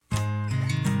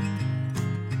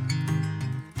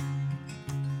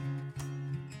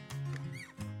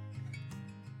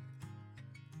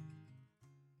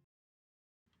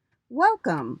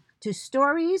Welcome to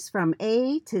Stories from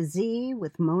A to Z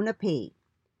with Mona P.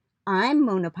 I'm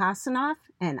Mona Pasanoff,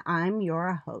 and I'm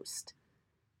your host.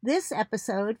 This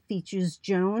episode features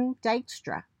Joan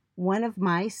Dykstra, one of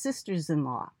my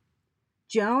sisters-in-law.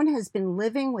 Joan has been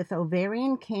living with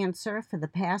ovarian cancer for the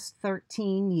past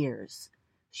 13 years.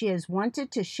 She has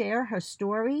wanted to share her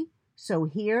story, so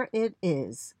here it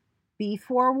is. Be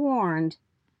forewarned,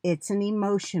 it's an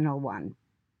emotional one.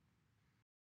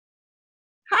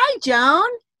 Hi, Joan.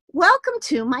 Welcome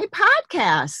to my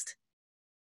podcast.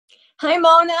 Hi,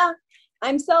 Mona.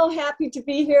 I'm so happy to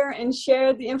be here and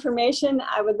share the information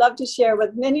I would love to share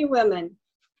with many women.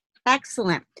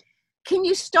 Excellent. Can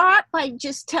you start by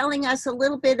just telling us a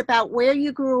little bit about where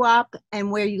you grew up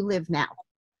and where you live now?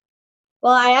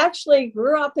 Well, I actually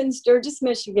grew up in Sturgis,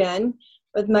 Michigan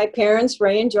with my parents,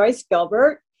 Ray and Joyce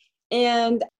Gilbert,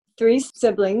 and 3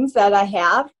 siblings that I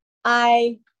have.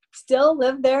 I still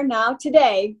live there now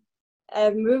today.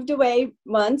 I've moved away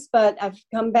once, but I've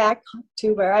come back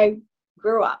to where I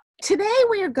grew up. Today,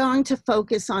 we are going to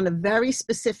focus on a very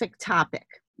specific topic,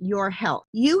 your health.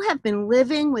 You have been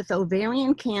living with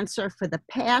ovarian cancer for the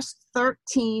past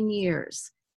 13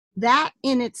 years. That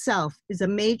in itself is a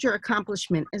major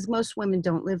accomplishment, as most women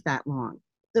don't live that long.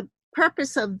 The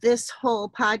purpose of this whole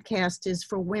podcast is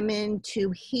for women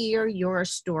to hear your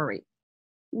story.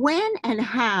 When and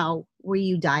how were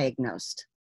you diagnosed?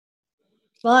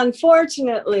 Well,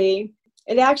 unfortunately,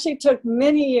 it actually took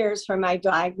many years for my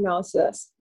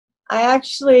diagnosis. I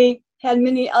actually had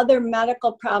many other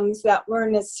medical problems that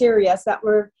weren't as serious, that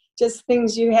were just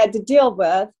things you had to deal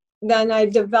with. Then I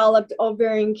developed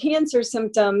ovarian cancer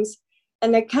symptoms,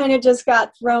 and they kind of just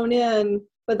got thrown in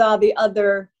with all the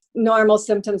other normal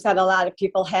symptoms that a lot of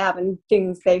people have and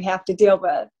things they have to deal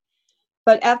with.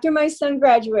 But after my son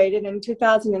graduated in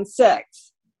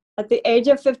 2006, at the age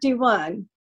of 51,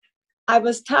 I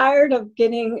was tired of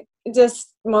getting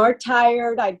just more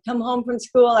tired. I'd come home from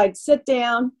school, I'd sit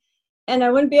down, and I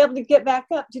wouldn't be able to get back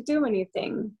up to do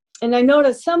anything. And I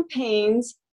noticed some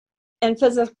pains and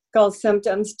physical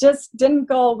symptoms just didn't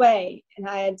go away. And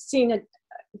I had seen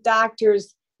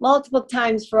doctors multiple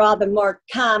times for all the more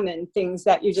common things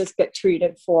that you just get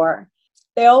treated for.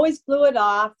 They always blew it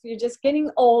off. You're just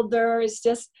getting older. It's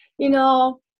just,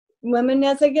 women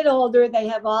as they get older, they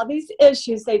have all these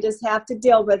issues they just have to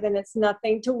deal with, and it's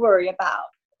nothing to worry about.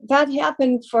 That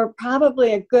happened for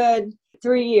probably a good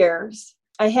 3 years.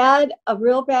 I had a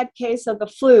real bad case of the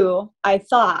flu, I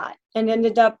thought, and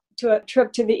ended up to a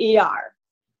trip to the ER,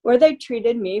 where they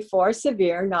treated me for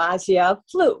severe nausea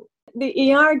flu.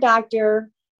 The ER doctor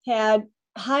had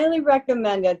highly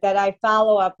recommended that I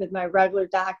follow up with my regular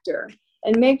doctor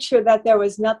and make sure that there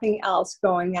was nothing else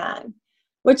going on,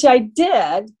 which I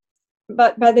did.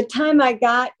 But by the time I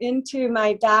got into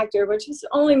my doctor, which was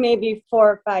only maybe 4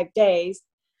 or 5 days,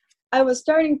 I was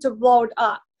starting to bloat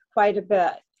up quite a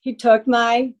bit. He took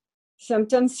my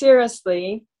symptoms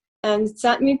seriously and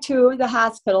sent me to the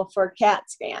hospital for a CAT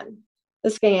scan. The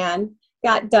scan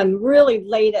got done really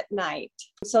late at night,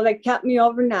 so they kept me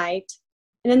overnight.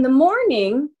 And in the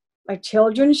morning, my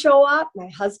children show up, my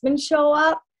husband show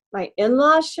up, my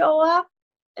in-laws show up,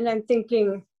 and I'm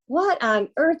thinking, what on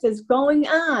earth is going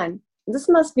on? This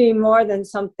must be more than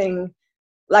something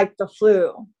like the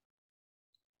flu.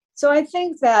 So I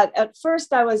think that at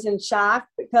first I was in shock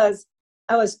because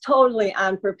I was totally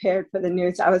unprepared for the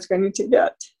news I was going to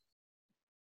get.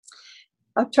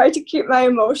 I've tried to keep my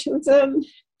emotions in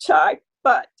check,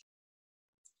 but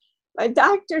my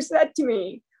doctor said to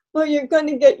me, well, you're going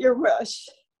to get your wish.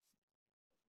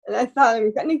 And I thought,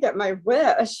 I'm going to get my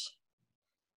wish.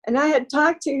 And I had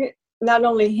talked to not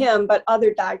only him, but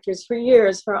other doctors for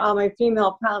years for all my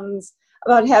female problems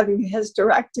about having a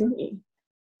hysterectomy.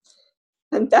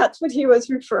 And that's what he was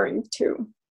referring to.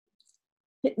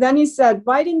 Then he said,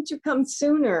 why didn't you come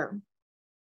sooner?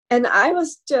 And I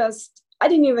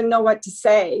didn't even know what to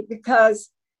say, because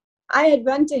I had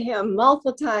been to him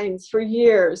multiple times for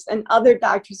years and other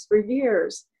doctors for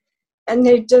years. And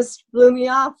they just blew me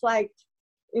off like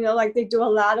they do a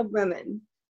lot of women.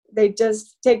 They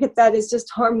just take it that it's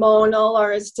just hormonal,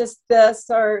 or it's just this,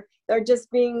 or they're just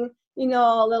being,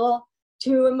 a little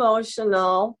too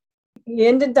emotional. He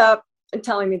ended up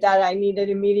telling me that I needed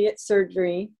immediate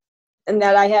surgery and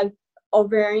that I had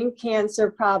ovarian cancer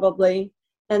probably,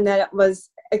 and that it was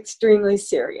extremely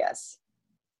serious.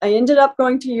 I ended up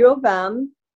going to U of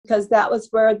M because that was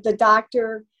where the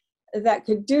doctor that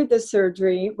could do the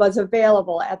surgery was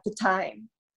available at the time.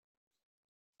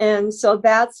 And so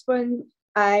that's when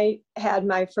I had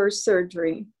my first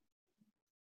surgery.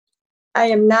 I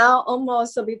am now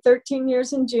it'll be 13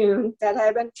 years in June that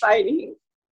I've been fighting.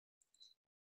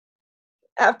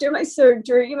 After my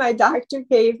surgery, my doctor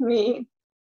gave me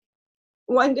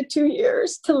 1 to 2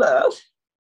 years to live.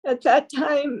 At that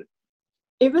time,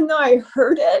 even though I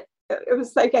heard it, it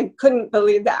was like I couldn't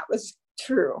believe that was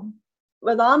true.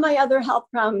 With all my other health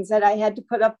problems that I had to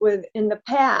put up with in the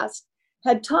past,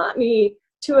 had taught me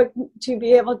to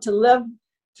be able to live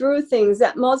through things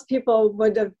that most people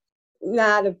would have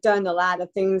not have done a lot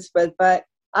of things with. But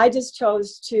I just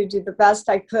chose to do the best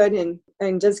I could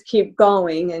and just keep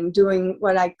going and doing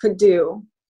what I could do.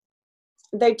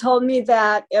 They told me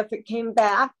that if it came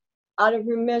back out of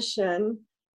remission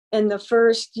in the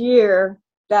first year,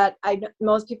 that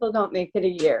most people don't make it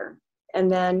a year. And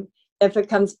then if it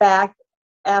comes back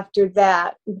after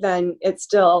that, then it's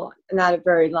still not a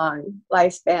very long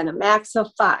lifespan, a max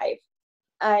of 5.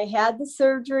 I had the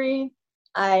surgery.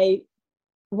 I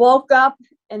woke up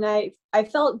and I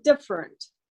felt different.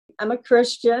 I'm a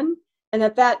Christian. And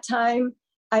at that time,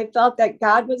 I felt that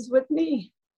God was with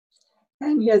me.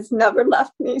 And he has never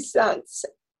left me since.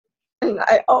 And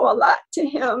I owe a lot to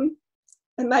him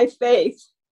and my faith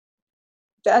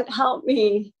that helped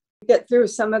me get through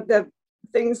some of the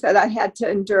things that I had to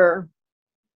endure.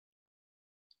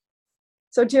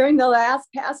 So during the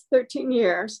past 13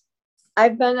 years,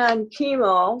 I've been on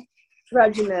chemo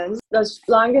regimen. The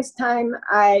longest time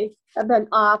I have been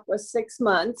off was 6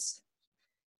 months.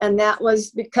 And that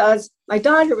was because my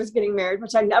daughter was getting married,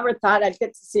 which I never thought I'd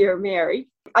get to see her married.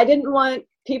 I didn't want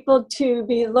people to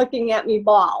be looking at me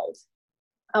bald.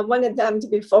 I wanted them to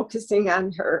be focusing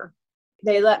on her.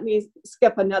 They let me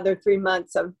skip another 3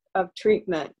 months of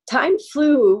treatment. Time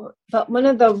flew, but one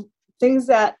of the things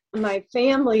that my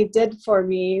family did for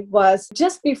me was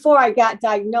just before I got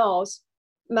diagnosed,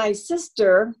 my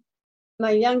sister,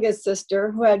 my youngest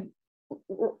sister, who had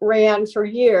ran for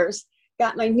years,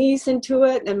 got my niece into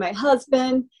it and my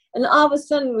husband. And all of a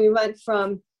sudden we went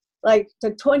from like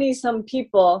to 20 some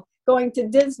people going to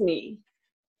Disney.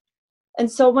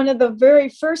 And so one of the very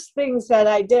first things that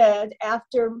I did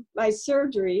after my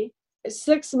surgery,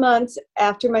 6 months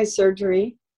after my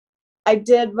surgery, I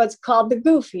did what's called the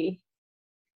Goofy.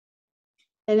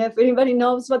 And if anybody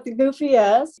knows what the Goofy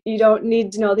is, you don't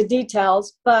need to know the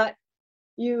details, but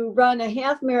you run a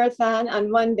half marathon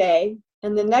on one day,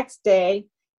 and the next day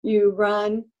you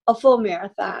run a full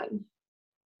marathon.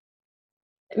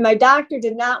 My doctor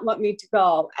did not want me to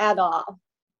go at all.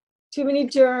 Too many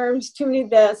germs, too many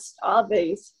this, all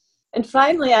these. And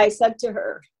finally I said to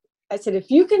her, I said,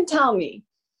 if you can tell me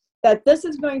that this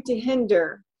is going to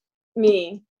hinder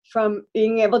me from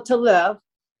being able to live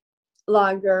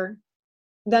longer,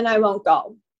 then I won't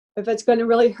go. If it's going to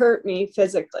really hurt me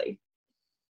physically.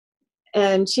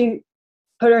 And she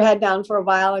put her head down for a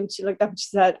while and she looked up and she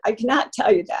said, I cannot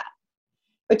tell you that,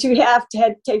 but you have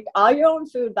to take all your own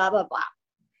food, blah, blah, blah.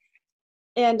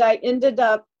 And I ended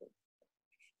up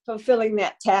fulfilling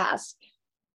that task.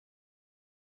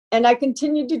 And I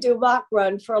continued to do walk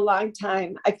run for a long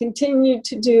time. I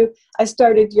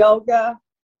started yoga.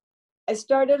 I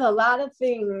started a lot of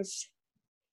things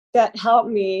that helped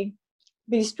me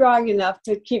be strong enough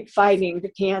to keep fighting the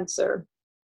cancer.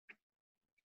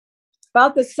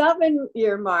 About the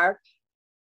 7-year mark,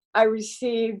 I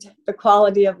received the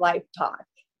Quality of Life talk.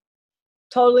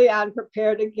 Totally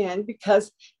unprepared again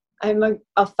because I'm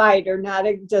a fighter, not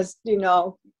a just,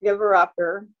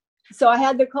 giver-upper. So I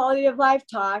had the Quality of Life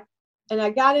talk and I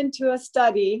got into a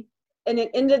study and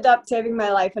it ended up saving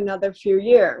my life another few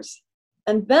years.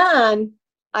 And then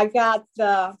I got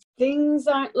the Things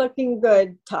Aren't Looking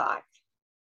Good talk.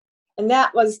 And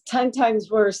that was 10 times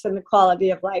worse than the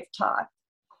Quality of Life talk.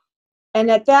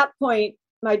 And at that point,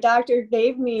 my doctor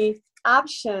gave me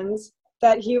options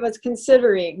that he was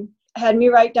considering, had me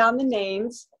write down the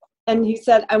names. And he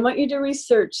said, I want you to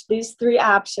research these 3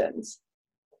 options.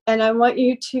 And I want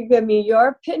you to give me your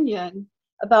opinion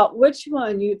about which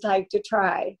one you'd like to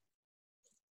try.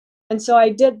 And so I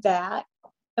did that.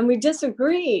 And we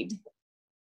disagreed.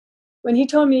 When he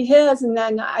told me his, and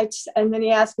then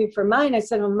he asked me for mine, I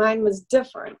said, well, mine was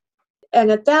different.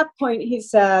 And at that point, he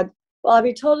said, well, I'll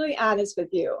be totally honest with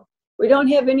you. We don't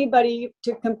have anybody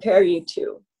to compare you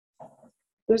to.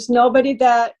 There's nobody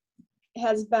that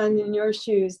has been in your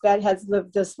shoes that has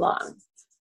lived this long.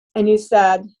 And he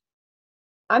said,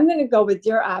 I'm going to go with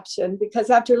your option because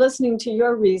after listening to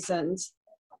your reasons,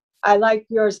 I like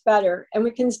yours better. And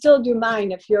we can still do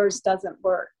mine if yours doesn't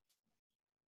work.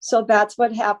 So that's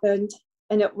what happened.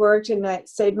 And it worked. And it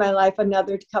saved my life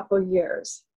another couple of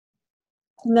years.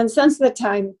 And then since the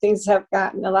time, things have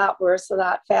gotten a lot worse, a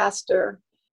lot faster.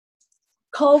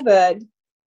 COVID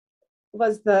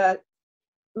was the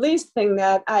least thing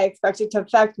that I expected to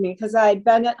affect me because I had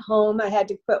been at home. I had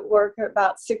to quit work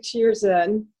about 6 years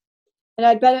in. And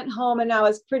I'd been at home and I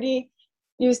was pretty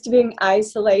used to being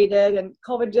isolated, and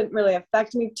COVID didn't really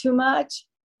affect me too much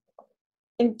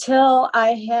until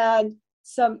I had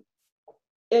some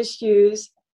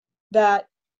issues that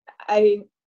I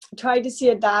tried to see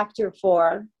a doctor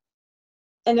for.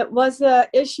 And it was an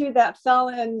issue that fell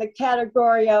in the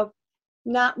category of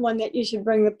not one that you should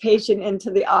bring the patient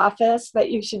into the office,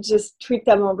 that you should just treat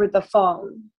them over the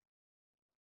phone.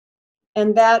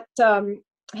 And that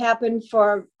happened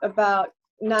for about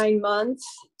 9 months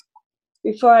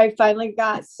before I finally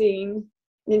got seen.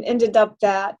 And ended up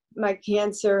that my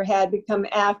cancer had become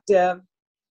active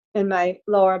in my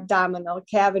lower abdominal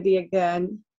cavity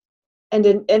again. And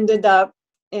it ended up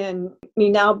in me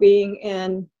now being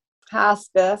in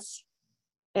hospice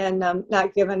and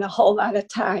not given a whole lot of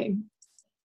time.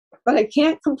 But I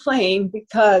can't complain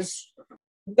because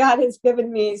God has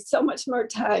given me so much more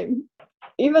time.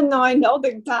 Even though I know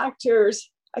the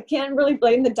doctors, I can't really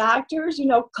blame the doctors. You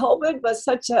know, COVID was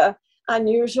such a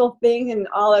unusual thing and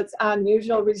all its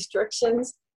unusual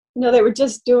restrictions. You know, they were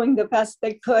just doing the best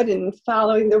they could and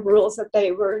following the rules that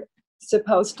they were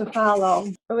supposed to follow.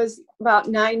 It was about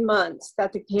 9 months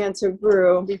that the cancer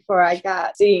grew before I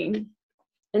got seen.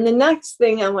 And the next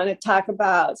thing I want to talk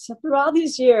about, so through all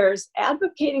these years,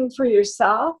 advocating for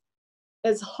yourself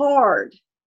is hard.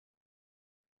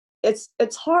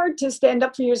 It's hard to stand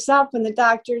up for yourself when the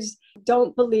doctors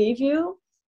don't believe you.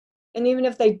 And even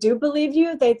if they do believe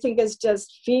you, they think it's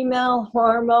just female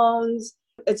hormones.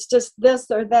 It's just this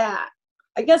or that.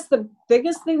 I guess the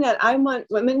biggest thing that I want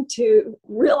women to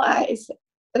realize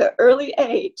at an early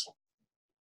age,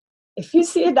 if you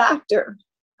see a doctor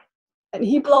and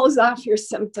he blows off your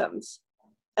symptoms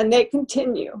and they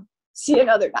continue, see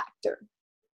another doctor.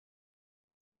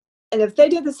 And if they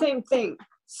do the same thing,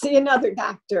 see another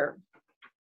doctor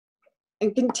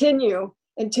and continue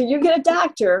until you get a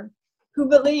doctor who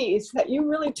believes that you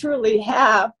really truly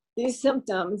have these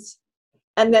symptoms,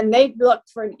 and then they look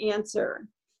for an answer.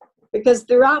 Because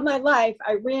throughout my life,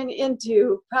 I ran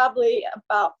into probably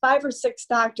about 5 or 6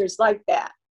 doctors like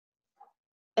that.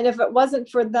 And if it wasn't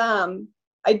for them,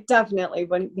 I definitely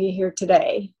wouldn't be here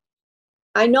today.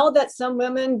 I know that some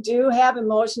women do have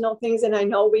emotional things, and I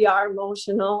know we are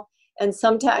emotional, and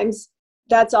sometimes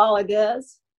that's all it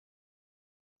is.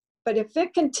 But if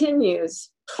it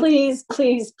continues, please,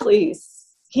 please, please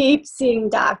keep seeing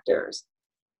doctors.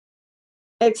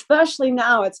 Especially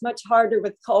now, it's much harder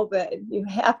with COVID. You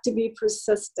have to be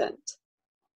persistent.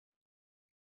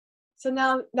 So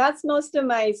now that's most of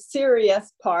my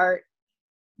serious part.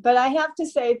 But I have to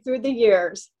say, through the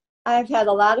years, I've had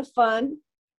a lot of fun.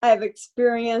 I've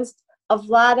experienced a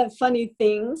lot of funny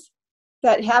things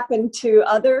that happened to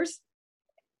others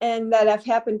and that have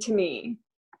happened to me.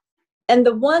 And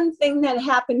the one thing that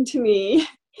happened to me,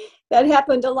 that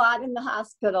happened a lot in the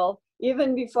hospital,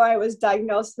 even before I was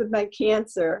diagnosed with my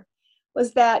cancer,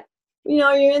 was that, you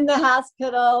know, you're in the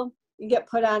hospital, you get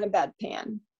put on a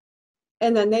bedpan,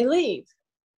 and then they leave.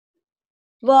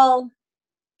 Well,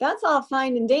 that's all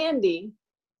fine and dandy,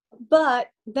 but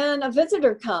then a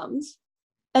visitor comes,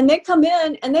 and they come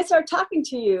in, and they start talking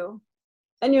to you,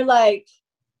 and you're like,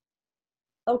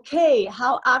 okay,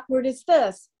 how awkward is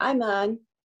this? I'm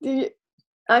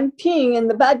peeing in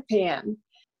the bedpan,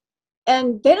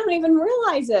 and they don't even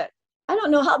realize it. I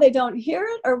don't know how they don't hear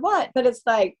it or what, but it's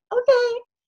like, okay.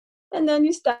 And then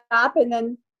you stop, and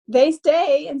then they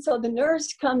stay. And so the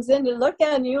nurse comes in to look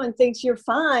at you and thinks you're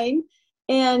fine,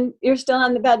 and you're still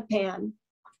on the bedpan.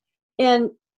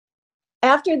 And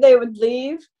after they would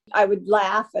leave, I would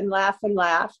laugh and laugh and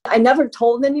laugh. I never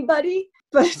told anybody,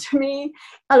 but to me,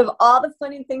 out of all the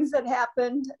funny things that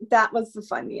happened, that was the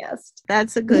funniest.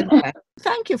 That's a good one.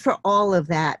 Thank you for all of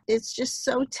that. It's just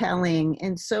so telling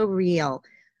and so real.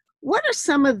 What are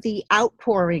some of the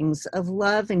outpourings of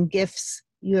love and gifts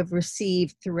you have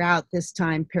received throughout this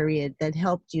time period that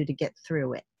helped you to get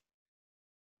through it?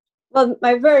 Well,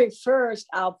 my very first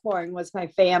outpouring was my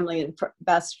family and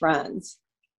best friends.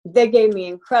 They gave me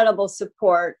incredible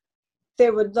support. They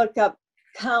would look up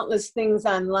countless things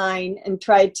online and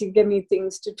try to give me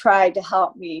things to try to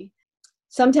help me.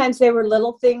 Sometimes they were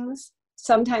little things.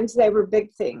 Sometimes they were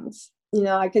big things. You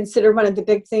know, I consider one of the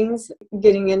big things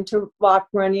getting into walk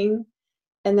running.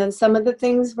 And then some of the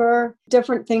things were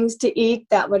different things to eat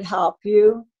that would help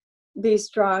you be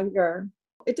stronger.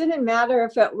 It didn't matter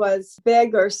if it was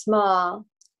big or small.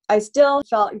 I still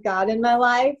felt God in my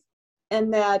life,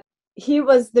 and that He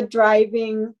was the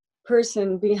driving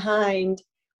person behind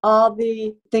all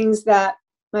the things that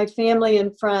my family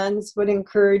and friends would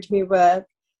encourage me with.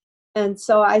 And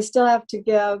so I still have to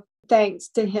give thanks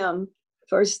to Him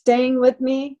for staying with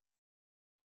me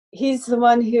He's the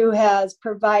one who has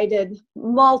provided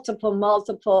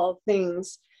multiple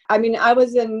things. I mean, I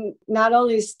was in not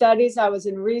only studies, I was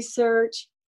in research,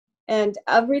 and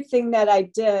everything that I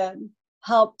did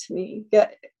helped me.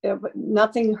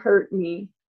 Nothing hurt me.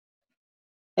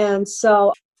 And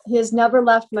so he has never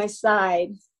left my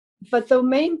side. But the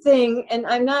main thing, and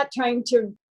I'm not trying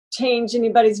to change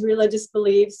anybody's religious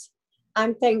beliefs,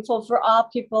 I'm thankful for all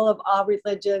people of all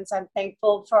religions. I'm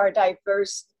thankful for our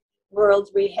diverse world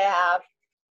we have.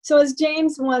 So as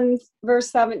James 1 verse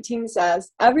 17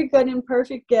 says, every good and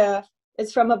perfect gift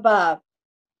is from above.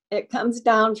 It comes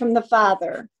down from the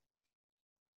Father.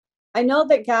 I know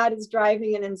that God is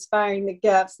driving and inspiring the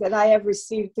gifts that I have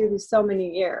received through so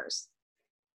many years.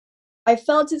 I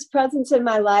felt his presence in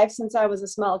my life since I was a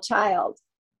small child,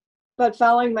 but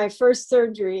following my first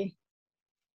surgery,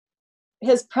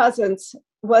 his presence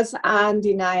was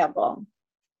undeniable.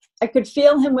 I could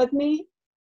feel him with me.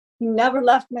 He never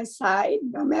left my side,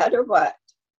 no matter what.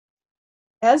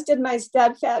 As did my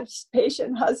steadfast,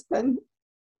 patient husband,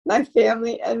 my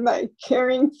family, and my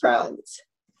caring friends.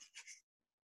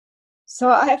 So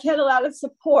I've had a lot of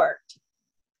support.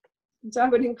 So I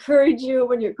would encourage you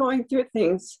when you're going through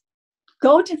things,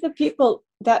 go to the people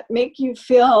that make you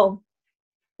feel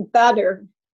better.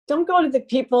 Don't go to the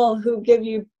people who give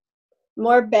you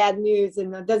more bad news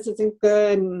and this isn't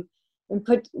good and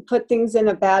put things in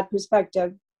a bad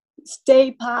perspective.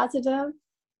 Stay positive.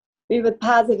 Be with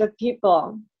positive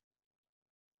people.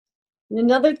 And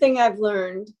another thing I've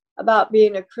learned about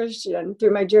being a Christian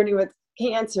through my journey with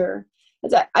cancer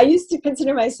is that I used to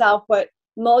consider myself what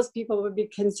most people would be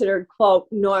considered, quote,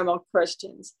 normal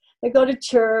Christians. They go to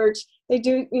church, they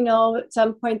do, at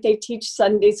some point they teach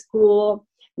Sunday school,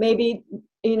 maybe,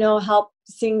 help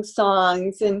sing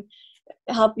songs and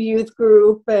help youth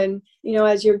group. And,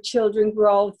 as your children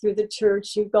grow through the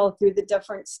church, you go through the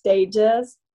different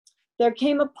stages. There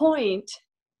came a point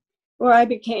where I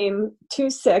became too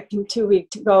sick and too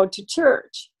weak to go to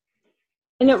church.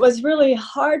 And it was really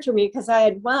hard for me because I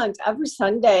had went every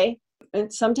Sunday,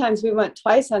 and sometimes we went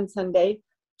twice on Sunday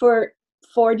for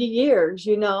 40 years,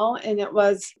 and it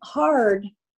was hard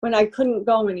when I couldn't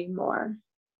go anymore.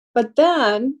 But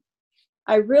then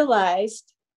I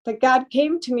realized that God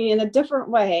came to me in a different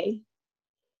way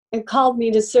and called me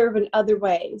to serve in other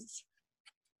ways.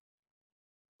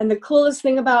 And the coolest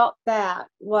thing about that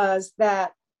was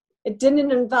that it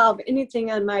didn't involve anything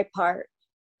on my part.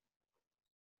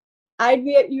 I'd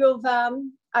be at U of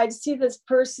M, I'd see this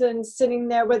person sitting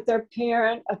there with their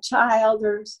parent, a child,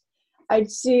 or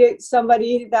I'd see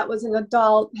somebody that was an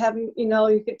adult having,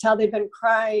 you could tell they'd been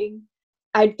crying.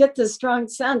 I'd get this strong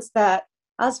sense that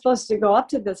I was supposed to go up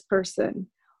to this person.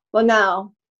 Well,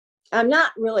 now, I'm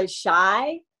not really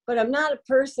shy, but I'm not a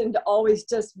person to always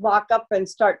just walk up and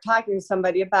start talking to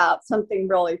somebody about something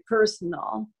really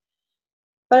personal.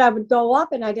 But I would go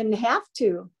up and I didn't have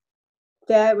to.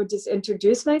 Then I would just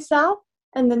introduce myself,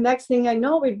 and the next thing I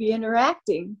know, we'd be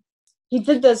interacting. He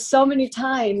did this so many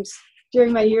times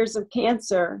during my years of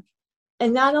cancer.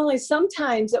 And not only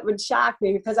sometimes it would shock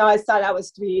me because I always thought I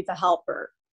was to be the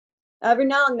helper. Every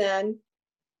now and then,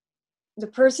 the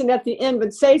person at the end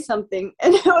would say something,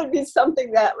 and it would be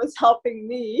something that was helping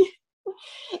me.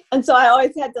 And so I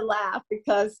always had to laugh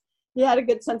because he had a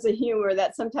good sense of humor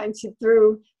that sometimes he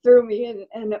threw me,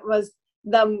 and it was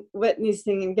them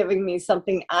witnessing and giving me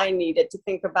something I needed to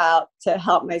think about to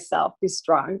help myself be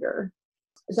stronger.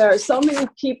 There are so many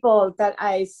people that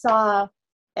I saw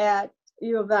at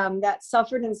U of M that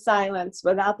suffered in silence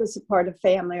without the support of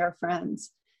family or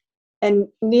friends and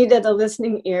needed a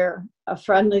listening ear, a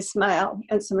friendly smile,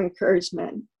 and some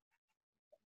encouragement.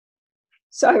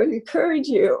 So I would encourage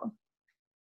you,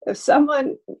 if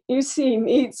someone you see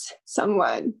needs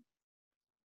someone,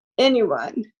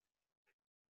 anyone,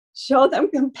 show them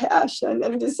compassion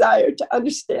and desire to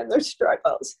understand their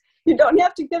struggles. You don't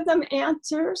have to give them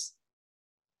answers,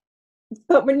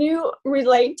 but when you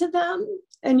relate to them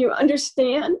and you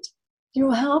understand,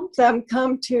 you help them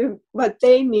come to what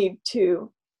they need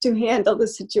to handle the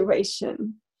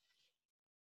situation.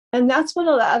 And that's what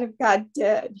a lot of God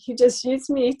did. He just used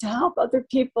me to help other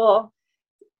people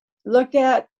look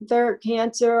at their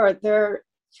cancer or their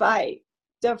fight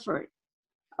different.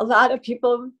 A lot of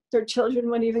people, their children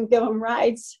wouldn't even give them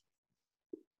rides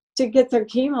to get their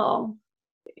chemo.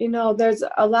 There's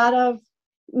a lot of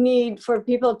need for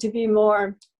people to be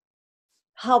more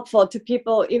helpful to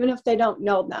people, even if they don't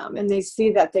know them and they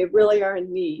see that they really are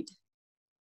in need.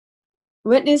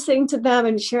 Witnessing to them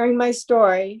and sharing my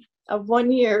story of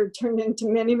 1 year turned into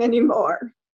many, many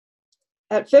more.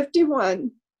 At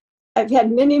 51, I've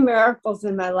had many miracles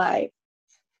in my life.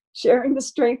 Sharing the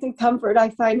strength and comfort I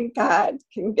find in God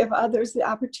can give others the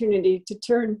opportunity to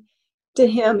turn to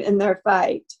Him in their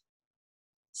fight.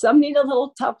 Some need a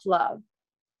little tough love.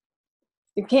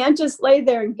 You can't just lay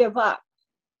there and give up.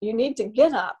 You need to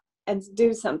get up and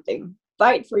do something.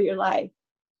 Fight for your life.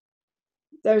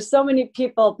 There's so many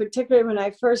people, particularly when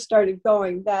I first started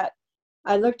going, that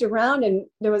I looked around and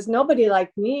there was nobody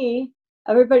like me.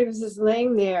 Everybody was just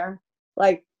laying there,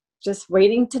 like just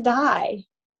waiting to die.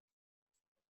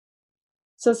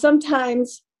 So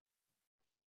sometimes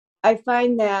I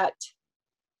find that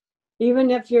even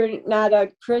if you're not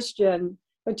a Christian,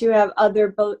 but you have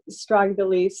other strong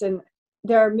beliefs, and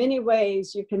there are many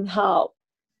ways you can help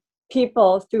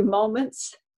people through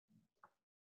moments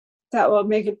that will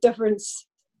make a difference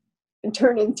and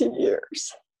turn into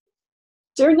years.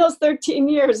 During those 13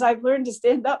 years, I've learned to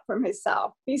stand up for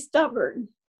myself, be stubborn,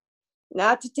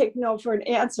 not to take no for an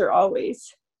answer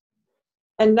always,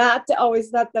 and not to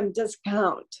always let them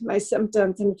discount my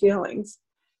symptoms and feelings.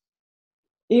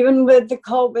 Even with the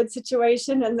COVID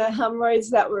situation and the hemorrhoids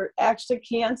that were actually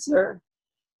cancer,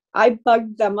 I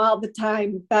bugged them all the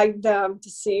time, begged them to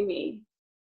see me.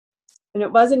 And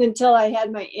it wasn't until I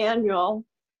had my annual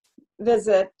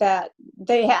visit that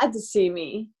they had to see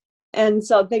me. And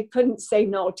so they couldn't say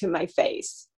no to my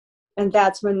face. And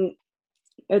that's when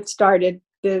it started,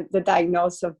 the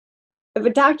diagnosis of, if a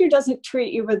doctor doesn't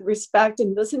treat you with respect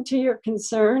and listen to your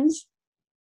concerns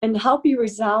and help you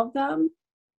resolve them,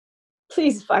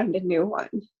 please find a new one.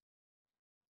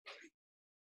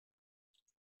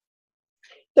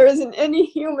 There isn't any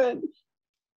human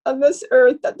on this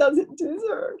earth that doesn't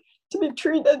deserve to be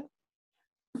treated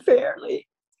fairly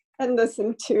and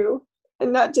listened to,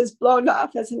 and not just blown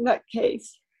off as a nutcase.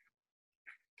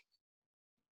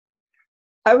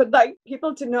 I would like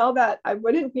people to know that I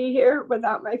wouldn't be here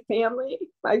without my family,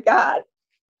 my God,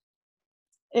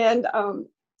 and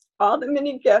all the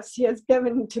many gifts He has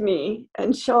given to me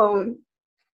and shown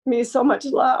me so much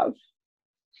love.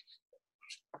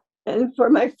 And for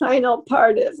my final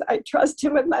part is, I trust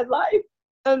Him with my life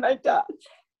and my death.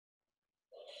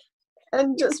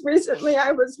 And just recently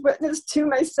I was witness to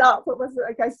myself. It was,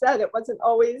 like I said, it wasn't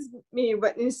always me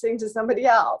witnessing to somebody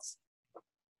else.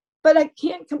 But I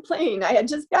can't complain. I had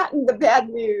just gotten the bad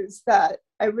news that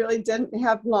I really didn't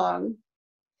have long.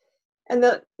 And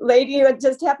the lady who had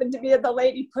just happened to be the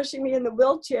lady pushing me in the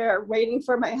wheelchair, waiting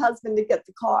for my husband to get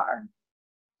the car.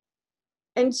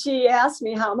 And she asked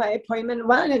me how my appointment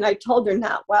went, and I told her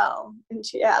not well. And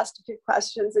she asked a few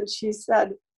questions, and she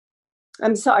said,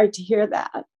 "I'm sorry to hear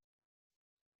that."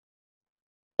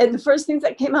 And the first things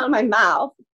that came out of my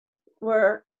mouth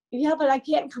were, "Yeah, but I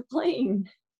can't complain."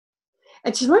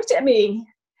 And she looked at me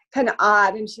kind of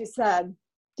odd, and she said,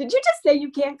 "Did you just say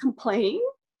you can't complain?"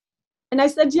 And I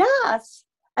said, "Yes."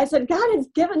 I said, "God has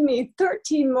given me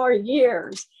 13 more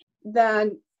years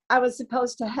than I was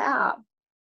supposed to have.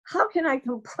 How can I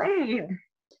complain?"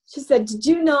 She said, "Did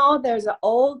you know there's an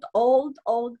old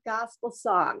gospel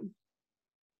song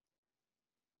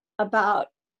about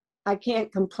I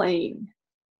can't complain?"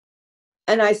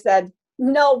 And I said,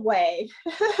 "No way."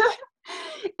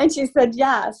 And she said,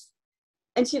 "Yes."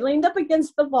 And she leaned up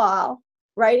against the wall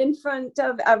right in front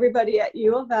of everybody at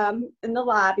U of M in the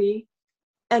lobby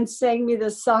and sang me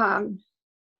this song,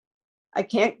 "I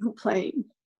Can't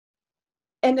Complain."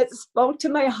 And it spoke to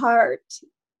my heart.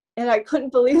 And I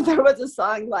couldn't believe there was a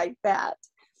song like that.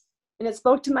 And it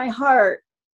spoke to my heart.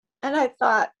 And I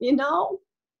thought,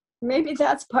 maybe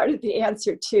that's part of the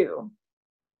answer too.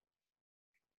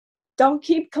 Don't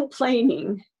keep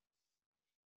complaining.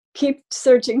 Keep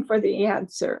searching for the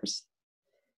answers.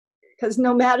 Because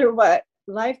no matter what,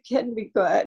 life can be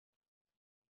good.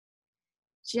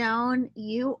 Joan,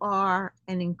 you are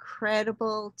an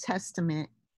incredible testament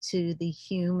to the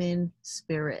human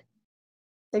spirit.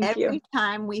 Thank you. Every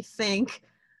time we think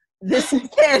this is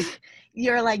it,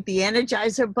 you're like the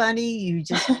Energizer Bunny. You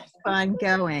just keep on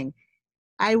going.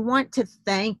 I want to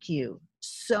thank you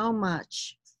so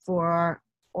much for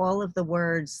all of the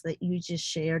words that you just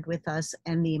shared with us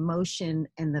and the emotion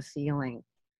and the feeling.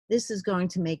 This is going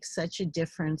to make such a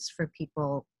difference for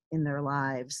people in their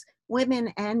lives,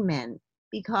 women and men,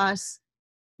 because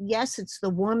yes, it's the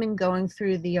woman going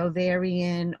through the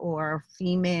ovarian or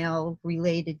female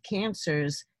related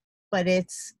cancers, but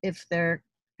it's if they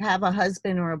have a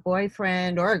husband or a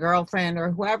boyfriend or a girlfriend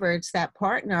or whoever, it's that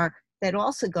partner that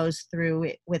also goes through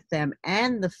it with them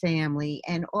and the family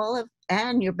and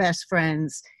and your best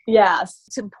friends. Yes.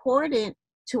 It's important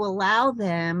to allow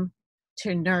them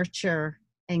to nurture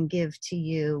and give to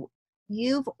you.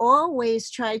 You've always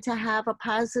tried to have a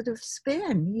positive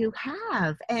spin. You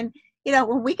have. And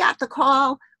when we got the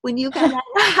call, when you got out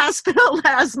of the hospital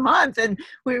last month, and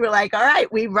we were like, all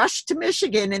right, we rushed to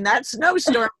Michigan in that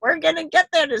snowstorm. We're going to get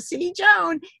there to see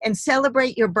Joan and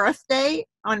celebrate your birthday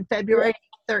on February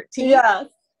 13th. Yes.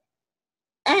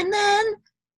 And then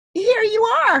here you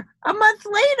are a month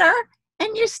later,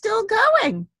 and you're still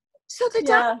going. So the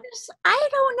doctors, I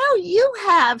don't know, you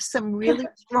have some really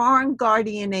strong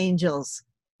guardian angels.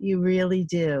 You really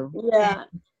do. Yeah.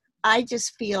 And I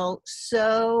just feel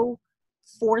so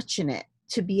fortunate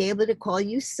to be able to call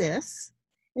you sis.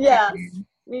 Yes,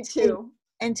 me too.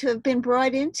 And to have been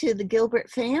brought into the Gilbert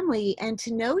family and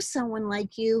to know someone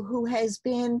like you who has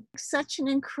been such an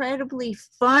incredibly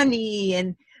funny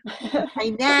and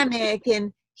dynamic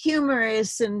and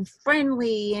humorous and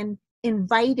friendly and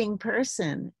inviting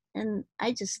person. And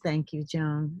I just thank you,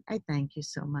 Joan. I thank you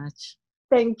so much.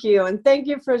 Thank you. And thank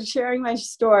you for sharing my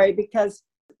story, because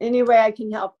any way I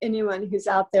can help anyone who's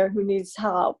out there who needs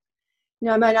help.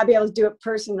 I might not be able to do it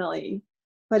personally,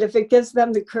 but if it gives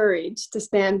them the courage to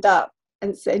stand up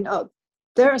and say, no,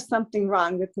 there is something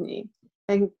wrong with me,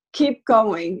 and keep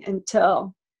going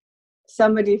until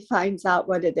somebody finds out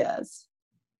what it is.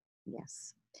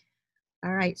 Yes.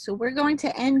 All right. So we're going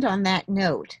to end on that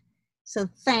note. So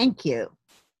thank you.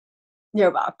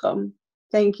 You're welcome.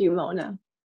 Thank you, Mona.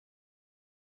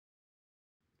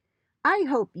 I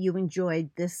hope you enjoyed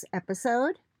this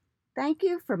episode. Thank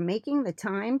you for making the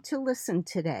time to listen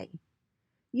today.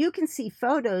 You can see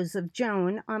photos of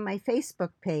Joan on my Facebook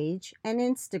page and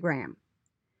Instagram.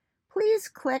 Please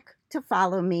click to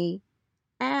follow me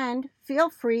and feel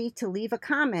free to leave a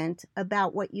comment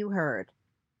about what you heard.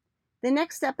 The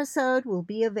next episode will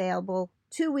be available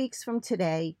 2 weeks from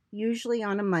today, usually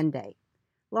on a Monday.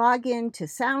 Log in to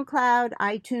SoundCloud,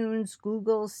 iTunes,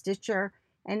 Google, Stitcher,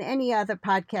 and any other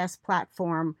podcast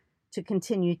platform to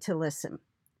continue to listen.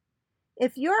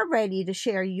 If you're ready to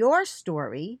share your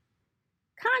story,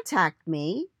 contact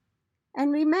me.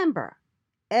 And remember,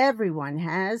 everyone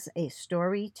has a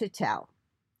story to tell.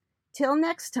 Till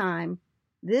next time,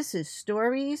 this is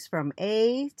Stories from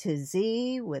A to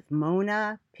Z with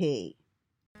Mona P.